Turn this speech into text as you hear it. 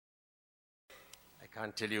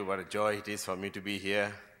Can't tell you what a joy it is for me to be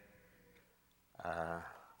here.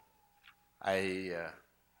 I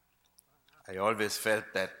always felt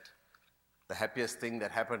that the happiest thing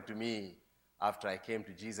that happened to me after I came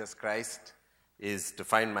to Jesus Christ is to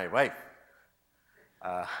find my wife.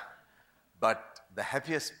 But the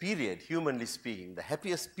happiest period, humanly speaking, the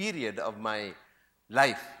happiest period of my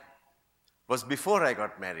life was before I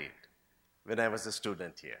got married, when I was a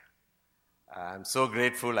student here. I'm so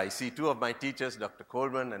grateful. I see two of my teachers, Dr.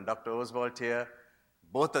 Coleman and Dr. Oswald here.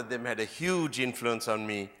 Both of them had a huge influence on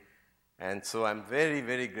me. And so I'm very,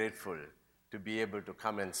 very grateful to be able to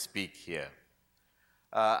come and speak here.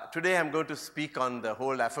 Today I'm going to speak on the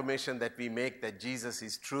whole affirmation that we make that Jesus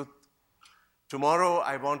is truth. Tomorrow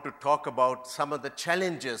I want to talk about some of the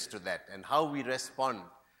challenges to that and how we respond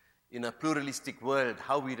in a pluralistic world,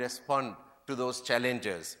 how we respond to those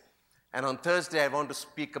challenges. And on Thursday, I want to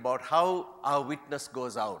speak about how our witness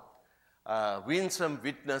goes out, winsome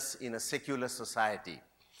witness in a secular society.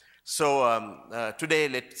 So today,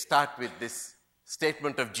 let's start with this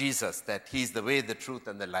statement of Jesus, that He's the way, the truth,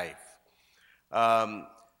 and the life.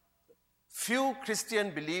 Few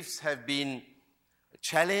Christian beliefs have been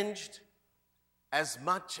challenged as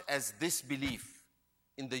much as this belief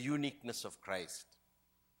in the uniqueness of Christ.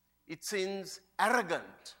 It seems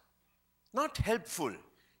arrogant, not helpful,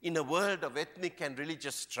 in a world of ethnic and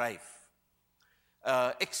religious strife.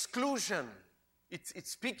 Exclusion, it's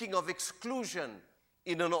speaking of exclusion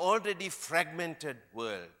in an already fragmented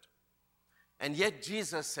world. And yet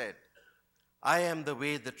Jesus said, I am the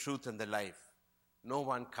way, the truth, and the life. No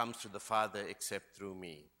one comes to the Father except through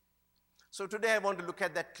me. So today I want to look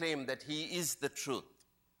at that claim that He is the truth.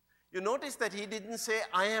 You notice that He didn't say,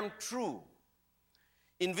 I am true,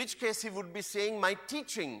 in which case He would be saying, my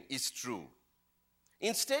teaching is true.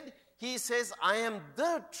 Instead, He says, I am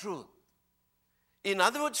the truth. In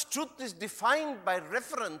other words, truth is defined by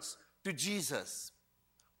reference to Jesus.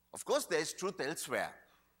 Of course, there is truth elsewhere.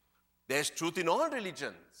 There is truth in all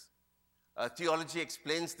religions. Theology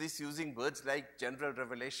explains this using words like general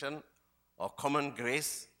revelation or common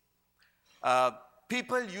grace.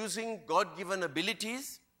 People using God-given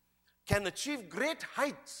abilities can achieve great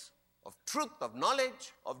heights of truth, of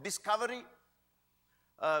knowledge, of discovery.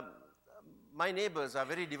 My neighbors are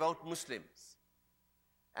very devout Muslims.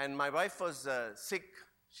 And my wife was sick.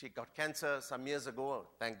 She got cancer some years ago.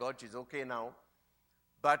 Thank God she's okay now.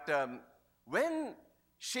 But when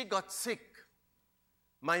she got sick,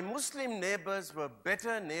 my Muslim neighbors were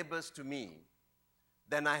better neighbors to me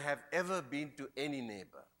than I have ever been to any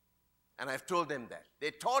neighbor. And I've told them that.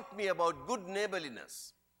 They taught me about good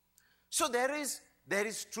neighborliness. So there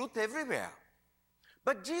is truth everywhere.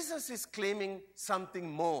 But Jesus is claiming something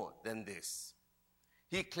more than this.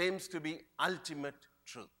 He claims to be ultimate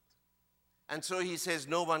truth. And so He says,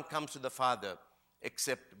 no one comes to the Father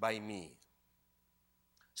except by me.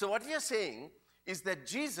 So what we are saying is that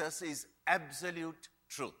Jesus is absolute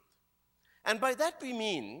truth. And by that we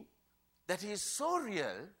mean that He is so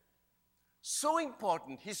real, so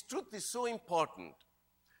important, His truth is so important,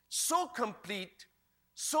 so complete,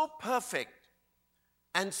 so perfect,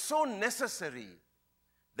 and so necessary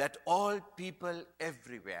that all people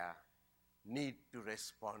everywhere need to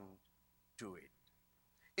respond to it.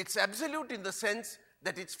 It's absolute in the sense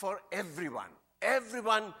that it's for everyone.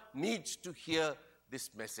 Everyone needs to hear this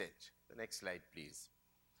message. The next slide, please.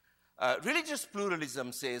 Religious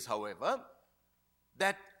pluralism says, however,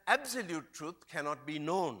 that absolute truth cannot be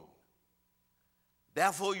known.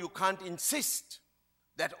 Therefore, you can't insist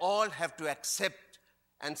that all have to accept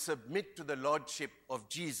and submit to the lordship of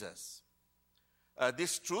Jesus.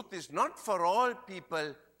 This truth is not for all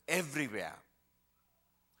people everywhere.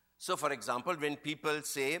 So, for example, when people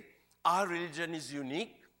say, our religion is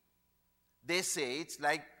unique, they say, it's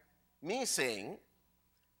like me saying,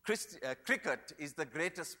 cricket is the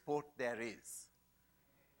greatest sport there is.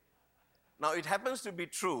 Now, it happens to be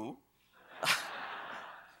true,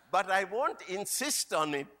 but I won't insist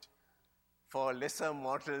on it for lesser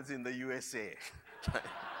mortals in the USA.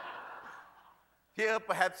 Here,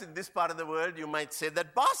 perhaps in this part of the world, you might say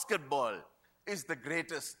that basketball is the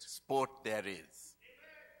greatest sport there is.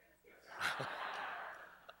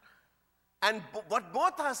 And what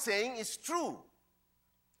both are saying is true.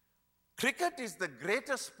 Cricket is the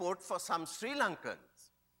greatest sport for some Sri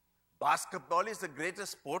Lankans. Basketball is the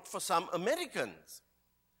greatest sport for some Americans.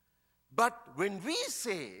 But when we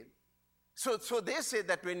say, so they say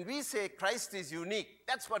that when we say Christ is unique,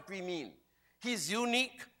 that's what we mean. He's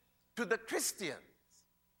unique to the Christians.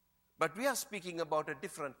 But we are speaking about a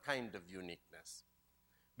different kind of uniqueness.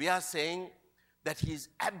 We are saying that He is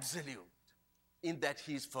absolute in that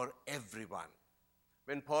He is for everyone.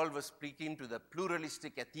 when Paul was speaking to the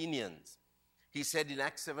pluralistic Athenians. He said in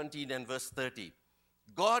Acts 17 and verse 30,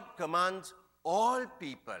 God commands all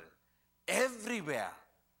people everywhere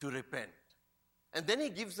to repent. And then he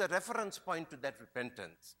gives a reference point to that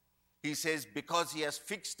repentance. He says, because he has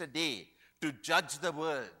fixed a day to judge the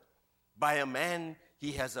world by a man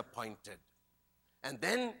he has appointed. And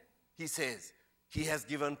then he says, he has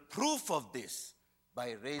given proof of this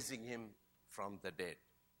by raising him from the dead.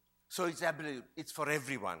 So it's for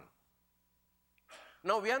everyone.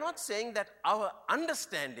 Now, we are not saying that our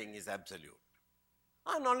understanding is absolute.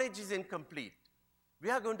 Our knowledge is incomplete. We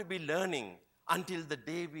are going to be learning until the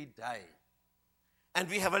day we die. And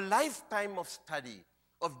we have a lifetime of study,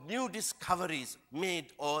 of new discoveries made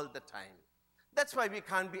all the time. That's why we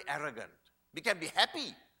can't be arrogant. We can be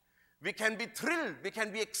happy. We can be thrilled. We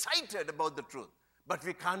can be excited about the truth. But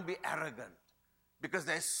we can't be arrogant because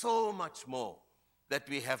there's so much more that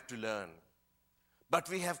we have to learn. But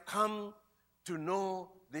we have come to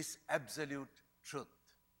know this absolute truth.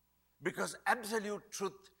 Because absolute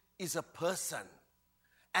truth is a person.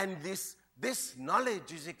 And this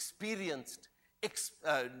knowledge is experienced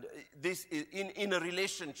in a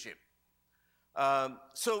relationship.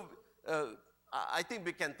 So I think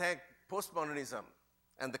we can thank postmodernism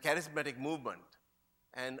and the charismatic movement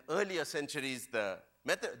and earlier centuries, the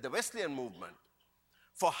Wesleyan movement,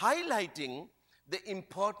 for highlighting the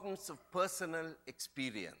importance of personal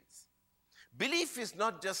experience. Belief is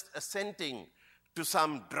not just assenting to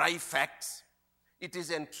some dry facts. It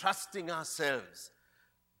is entrusting ourselves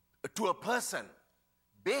to a person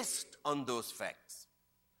based on those facts.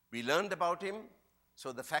 We learned about him,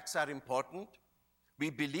 so the facts are important. We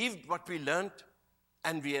believed what we learned,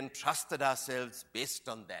 and we entrusted ourselves based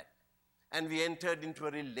on that. And we entered into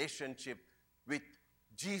a relationship with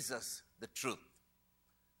Jesus, the truth.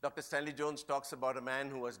 Dr. Stanley Jones talks about a man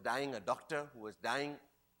who was dying, a doctor who was dying,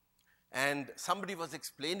 and somebody was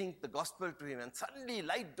explaining the gospel to him, and suddenly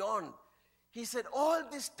light dawned. He said, all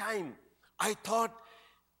this time, I thought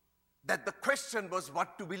that the question was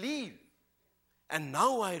what to believe. And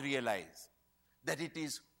now I realize that it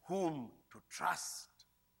is whom to trust.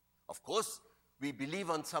 Of course, we believe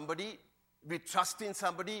on somebody, we trust in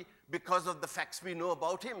somebody because of the facts we know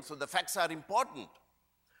about him. So the facts are important.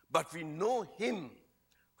 But we know him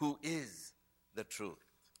who is the truth.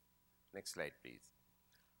 Next slide, please.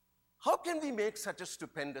 How can we make such a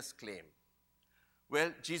stupendous claim?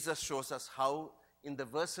 Well, Jesus shows us how in the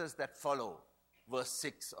verses that follow, verse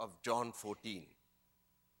 6 of John 14.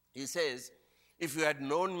 He says, if you had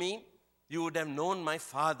known me, you would have known my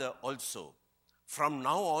Father also. From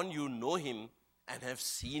now on, you know him and have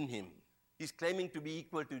seen him. He's claiming to be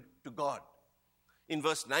equal to God. In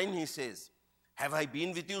verse 9, he says, have I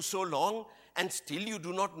been with you so long, and still you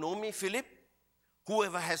do not know me, Philip?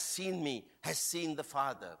 Whoever has seen me has seen the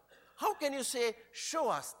Father. How can you say, show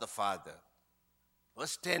us the Father?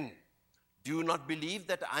 Verse 10, do you not believe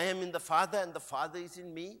that I am in the Father and the Father is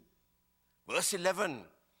in me? Verse 11,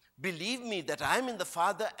 believe me that I am in the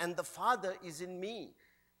Father and the Father is in me.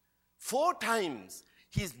 4 times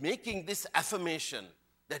he's making this affirmation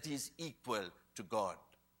that he is equal to God.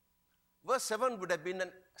 Verse 7 would have been a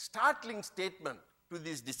startling statement to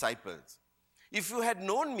these disciples. If you had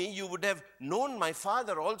known me, you would have known my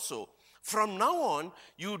Father also. From now on,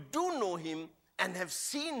 you do know him and have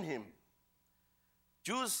seen him.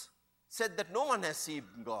 Jews said that no one has seen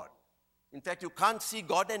God. In fact, you can't see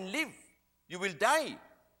God and live. You will die.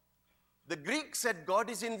 The Greeks said God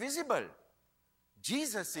is invisible.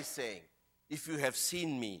 Jesus is saying, if you have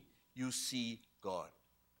seen me, you see God.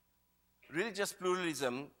 Religious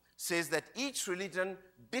pluralism says that each religion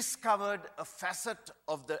discovered a facet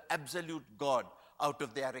of the absolute God out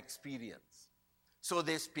of their experience. So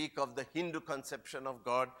they speak of the Hindu conception of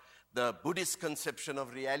God, the Buddhist conception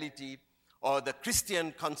of reality, or the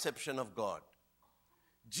Christian conception of God.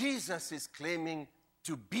 Jesus is claiming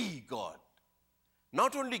to be God.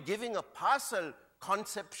 Not only giving a partial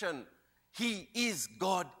conception, he is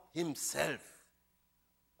God himself.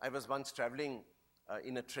 I was once traveling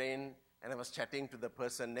in a train, and I was chatting to the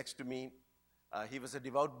person next to me. He was a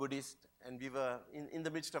devout Buddhist, and we were in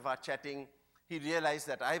the midst of our chatting. He realized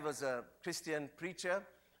that I was a Christian preacher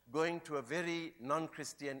going to a very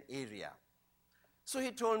non-Christian area. So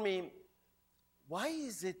he told me, why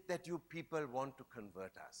is it that you people want to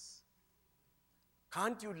convert us?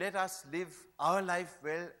 Can't you let us live our life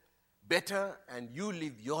better and you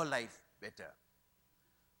live your life better?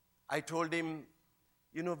 I told him,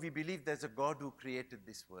 we believe there's a God who created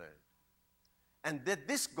this world. And that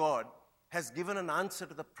this God has given an answer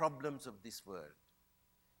to the problems of this world.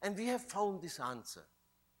 And we have found this answer.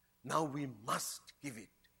 Now we must give it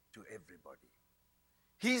to everybody.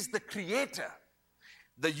 He's the creator.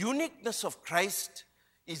 The uniqueness of Christ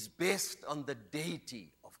is based on the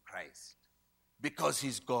deity of Christ because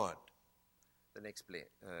he's God. The next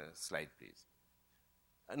slide, please.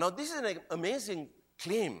 Now, this is an amazing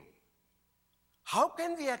claim. How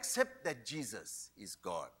can we accept that Jesus is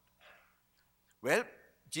God? Well,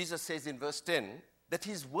 Jesus says in verse 10 that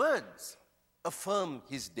his words affirm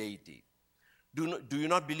his deity. Do you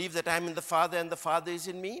not believe that I am in the Father and the Father is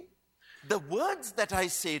in me? The words that I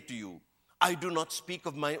say to you, I do not speak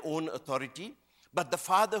of my own authority, but the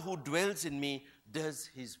Father who dwells in me does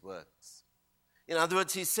his works. In other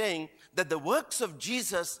words, he's saying that the works of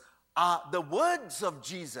Jesus are the words of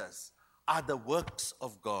Jesus are the works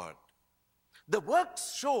of God. The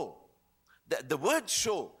works show, the words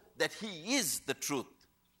show that he is the truth,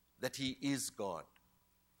 that he is God.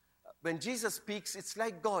 When Jesus speaks, it's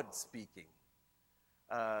like God speaking.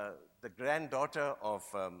 The granddaughter of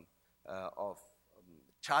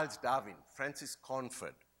Charles Darwin, Frances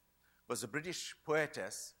Cornford, was a British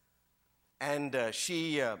poetess, and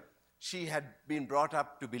she had been brought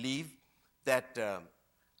up to believe that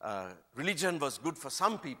religion was good for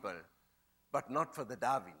some people, but not for the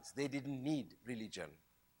Darwins. They didn't need religion.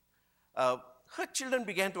 Her children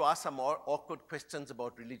began to ask some awkward questions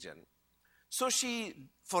about religion. So she,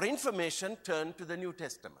 for information, turned to the New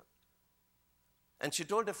Testament. And she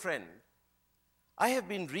told a friend, I have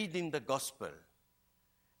been reading the gospel,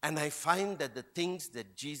 and I find that the things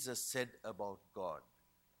that Jesus said about God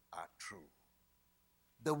are true.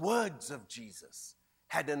 The words of Jesus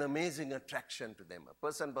had an amazing attraction to them. A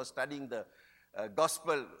person was studying the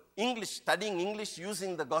gospel, studying English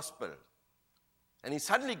using the gospel. And he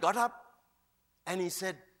suddenly got up and he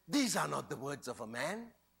said, these are not the words of a man.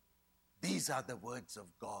 These are the words of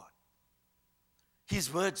God.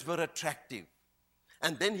 His words were attractive.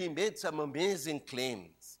 And then he made some amazing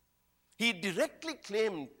claims. He directly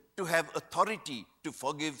claimed to have authority to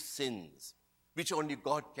forgive sins, which only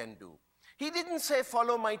God can do. He didn't say,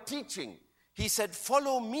 follow my teaching. He said,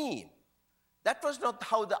 follow me. That was not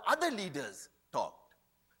how the other leaders talked.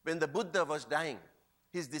 When the Buddha was dying,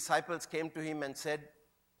 his disciples came to him and said,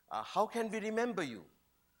 how can we remember you?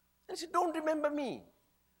 And he said, don't remember me.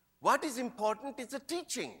 What is important is the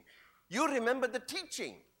teaching. You remember the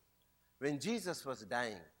teaching. When Jesus was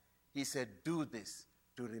dying, he said, do this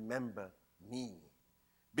to remember me.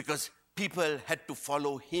 Because people had to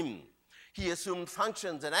follow him. He assumed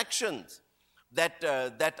functions and actions that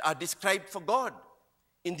are described for God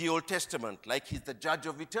in the Old Testament, like he's the judge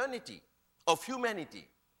of eternity, of humanity.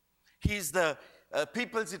 He's the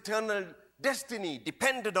people's eternal destiny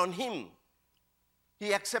depended on him.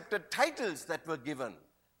 He accepted titles that were given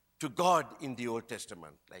to God in the Old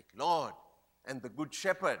Testament, like Lord and the Good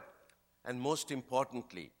Shepherd. And most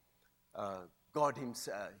importantly, God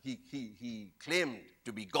himself, he claimed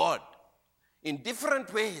to be God. In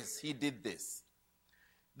different ways, he did this.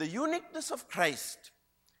 The uniqueness of Christ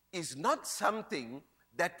is not something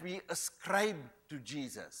that we ascribe to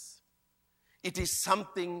Jesus. It is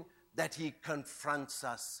something that he confronts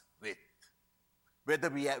us with, whether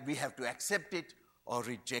we have to accept it or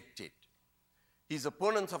reject it. His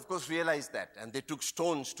opponents, of course, realized that, and they took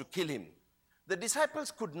stones to kill him. The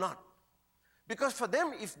disciples could not. Because for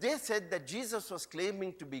them, if they said that Jesus was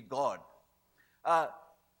claiming to be God,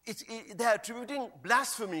 they are attributing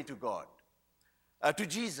blasphemy to God, to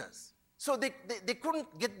Jesus. So they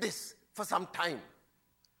couldn't get this for some time.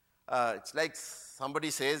 It's like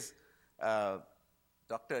somebody says,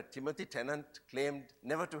 Dr. Timothy Tennant claimed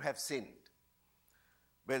never to have sinned.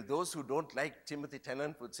 Well, those who don't like Timothy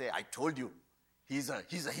Tennant would say, I told you, he's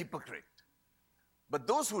a hypocrite. But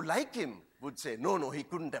those who like him would say, no, he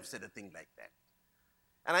couldn't have said a thing like that.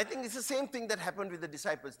 And I think it's the same thing that happened with the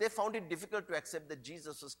disciples. They found it difficult to accept that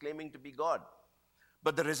Jesus was claiming to be God.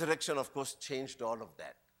 But the resurrection, of course, changed all of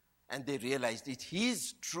that. And they realized it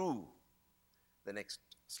is true. The next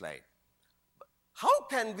slide. How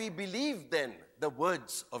can we believe then the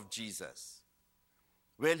words of Jesus?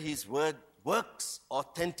 Well, his works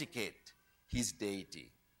authenticate his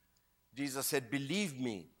deity. Jesus said, believe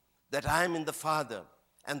me that I am in the Father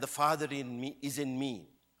and the Father in me is in me,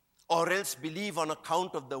 or else believe on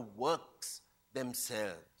account of the works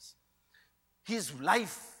themselves. His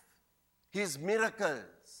life, his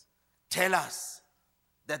miracles tell us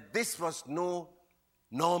that this was no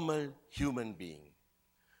normal human being.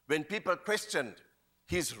 When people questioned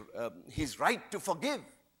his right to forgive,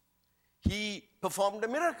 he performed a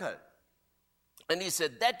miracle. And he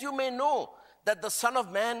said, that you may know that the Son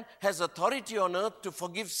of Man has authority on earth to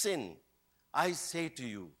forgive sin. I say to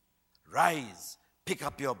you, rise, pick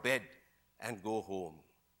up your bed, and go home.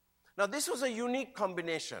 Now, this was a unique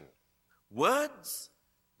combination. Words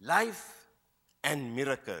life, and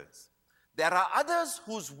miracles. There are others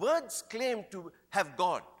whose words claim to have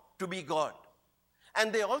God, to be God.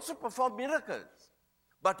 And they also perform miracles.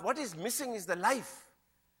 But what is missing is the life.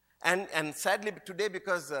 And sadly today,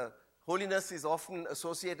 because holiness is often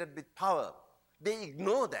associated with power, they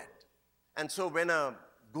ignore that. And so when a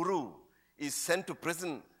guru is sent to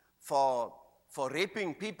prison for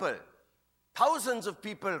raping people, thousands of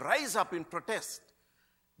people rise up in protest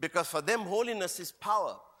because for them holiness is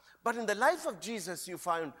power. But in the life of Jesus, you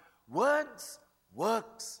find words,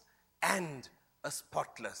 works, and a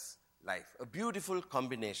spotless life. A beautiful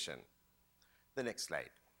combination. The next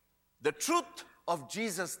slide. The truth of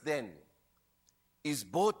Jesus then is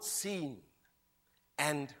both seen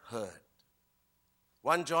and heard.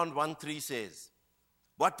 1 John 1:3 says,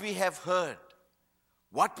 what we have heard,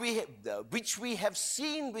 which we have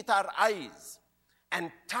seen with our eyes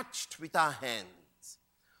and touched with our hands,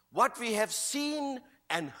 what we have seen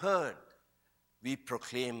and heard, we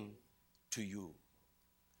proclaim to you.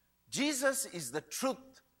 Jesus is the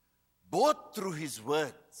truth, both through his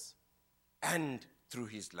words and through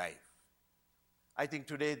his life. I think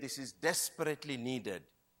today this is desperately needed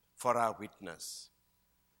for our witness.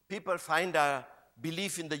 People find our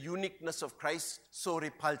belief in the uniqueness of Christ so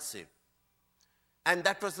repulsive. And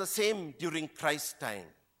that was the same during Christ's time.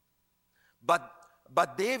 But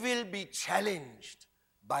they will be challenged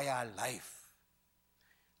by our life.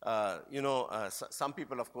 Some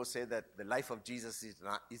people, of course, say that the life of Jesus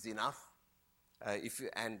is enough.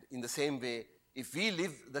 And in the same way, if we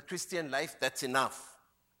live the Christian life, that's enough.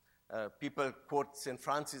 People quote St.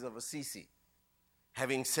 Francis of Assisi,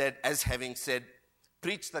 having said,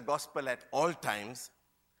 preach the gospel at all times,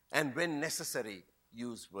 and when necessary,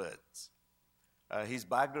 use words. His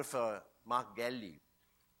biographer, Mark Galli,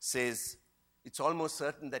 says it's almost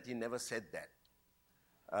certain that he never said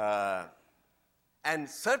that. And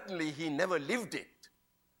certainly he never lived it.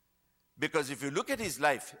 Because if you look at his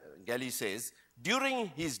life, Galli says, during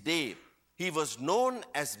his day, he was known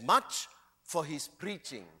as much for his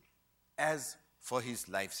preaching as for his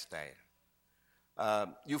lifestyle.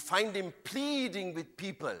 You find him pleading with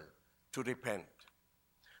people to repent.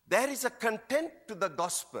 There is a content to the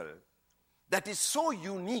gospel that is so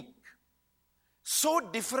unique, so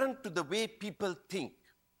different to the way people think,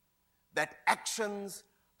 that actions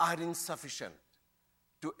are insufficient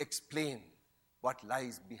to explain what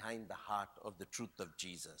lies behind the heart of the truth of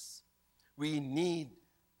Jesus. We need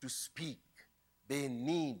to speak. They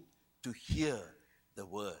need to hear the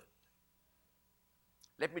word.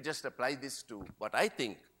 Let me just apply this to what I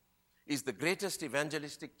think is the greatest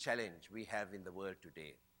evangelistic challenge we have in the world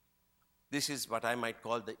today. This is what I might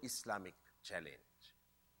call the Islamic challenge.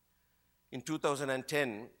 In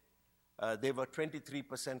 2010, they were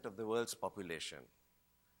 23% of the world's population,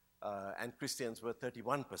 and Christians were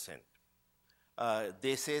 31%.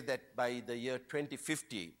 They say that by the year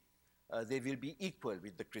 2050, they will be equal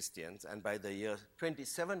with the Christians, and by the year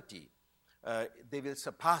 2070, they will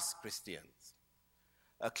surpass Christians.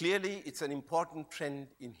 Clearly, it's an important trend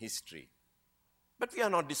in history. But we are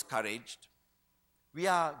not discouraged. We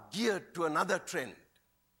are geared to another trend.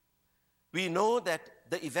 We know that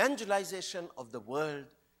the evangelization of the world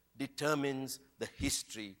determines the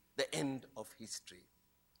history, the end of history.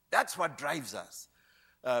 That's what drives us.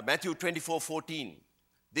 Matthew 24:14.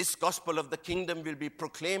 This gospel of the kingdom will be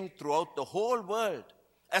proclaimed throughout the whole world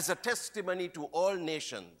as a testimony to all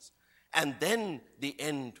nations, and then the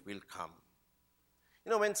end will come.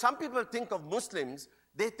 You know, when some people think of Muslims,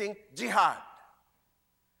 they think jihad.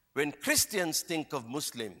 When Christians think of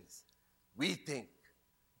Muslims, we think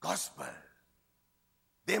gospel.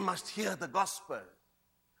 They must hear the gospel.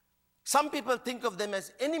 Some people think of them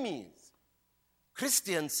as enemies.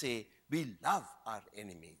 Christians say, we love our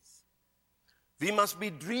enemies. We must be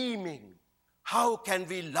dreaming, how can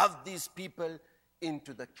we love these people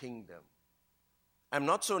into the kingdom? I'm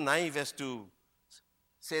not so naive as to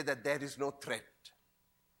say that there is no threat.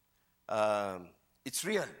 It's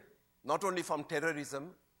real, not only from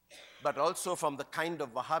terrorism, but also from the kind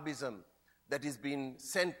of Wahhabism that is being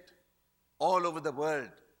sent all over the world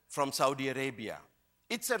from Saudi Arabia.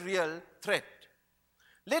 It's a real threat.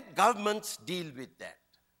 Let governments deal with that.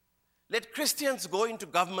 Let Christians go into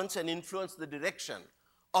governments and influence the direction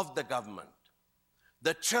of the government.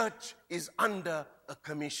 The church is under a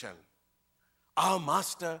commission. Our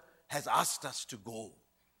master has asked us to go,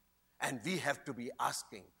 and we have to be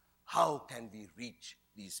asking, how can we reach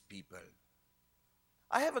these people?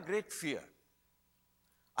 I have a great fear.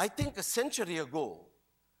 I think a century ago,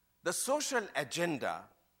 the social agenda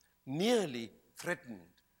nearly threatened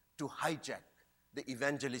to hijack the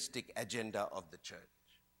evangelistic agenda of the church.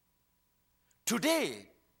 Today,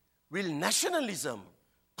 will nationalism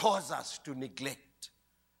cause us to neglect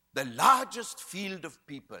the largest field of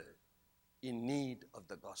people in need of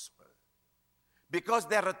the gospel? Because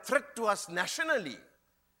they're a threat to us nationally,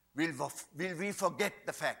 will we forget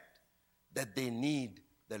the fact that they need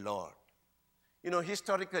the Lord? You know,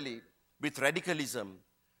 historically, with radicalism,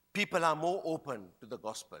 people are more open to the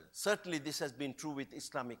gospel. Certainly this has been true with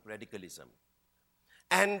Islamic radicalism.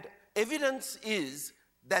 And evidence is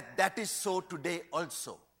that that is so today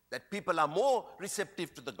also, that people are more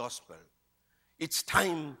receptive to the gospel. It's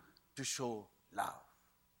time to show love.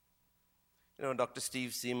 You know, Dr.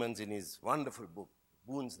 Steve Siemens, in his wonderful book,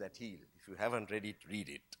 Wounds That Heal, if you haven't read it, read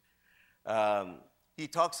it. He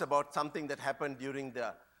talks about something that happened during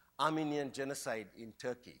the Armenian genocide in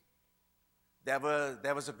Turkey. There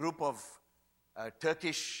was a group of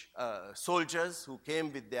Turkish soldiers who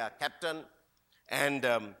came with their captain, and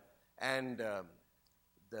the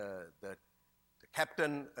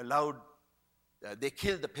captain allowed, they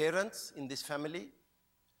killed the parents in this family,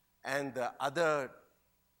 and the other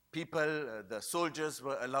people, the soldiers,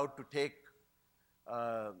 were allowed to take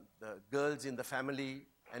the girls in the family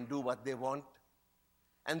and do what they want.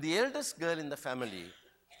 And the eldest girl in the family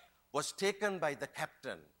was taken by the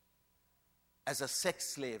captain as a sex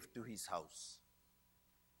slave to his house.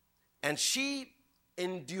 And she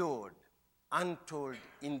endured untold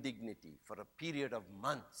indignity for a period of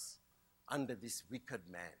months under this wicked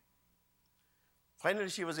man. Finally,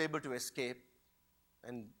 she was able to escape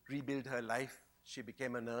and rebuild her life. She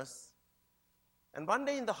became a nurse. And one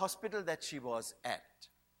day in the hospital that she was at,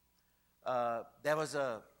 there was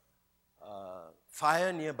a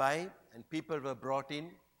fire nearby, and people were brought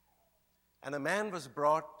in. And a man was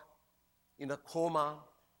brought in a coma,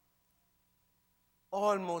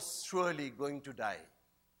 almost surely going to die.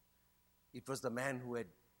 It was the man who had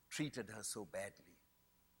treated her so badly.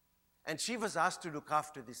 And she was asked to look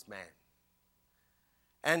after this man.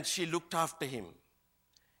 And she looked after him.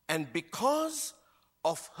 And because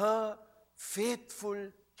of her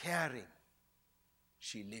faithful caring,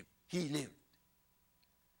 he lived.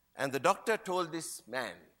 And the doctor told this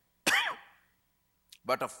man,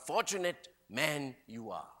 "But a fortunate man you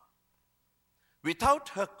are. Without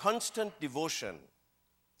her constant devotion,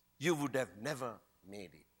 you would have never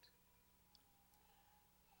made it."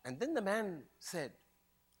 And then the man said,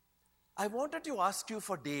 "I wanted to ask you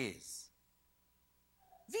for days.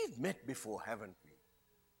 We've met before, haven't we?"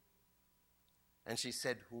 And she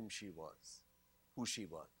said who she was.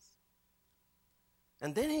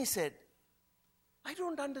 And then he said, "I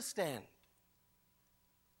don't understand.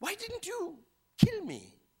 Why didn't you kill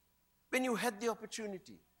me when you had the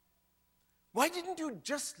opportunity? Why didn't you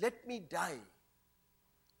just let me die?"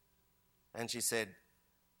 And she said,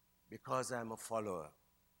 "Because I'm a follower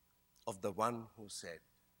of the one who said,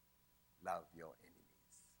 'Love your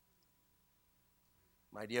enemies.'"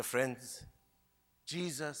 My dear friends,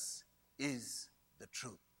 Jesus is the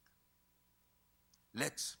truth.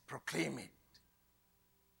 Let's proclaim it.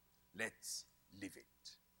 Let's live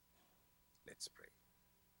it. Let's pray.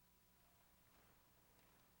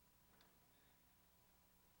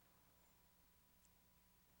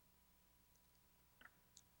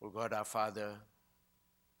 Oh God, our Father,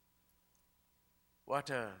 what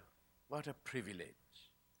a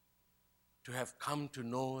privilege to have come to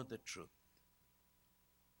know the truth.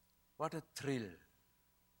 What a thrill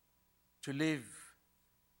to live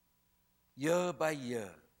year by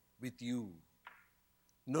year with you,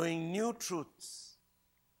 knowing new truths,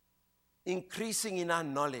 increasing in our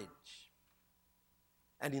knowledge,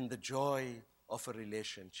 and in the joy of a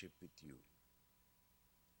relationship with you.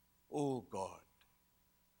 Oh God,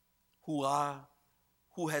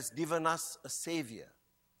 who has given us a Savior,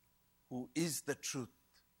 who is the truth,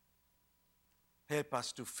 help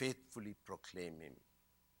us to faithfully proclaim Him.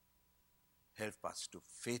 Help us to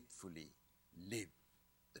faithfully live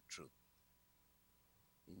the truth.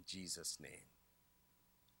 In Jesus' name.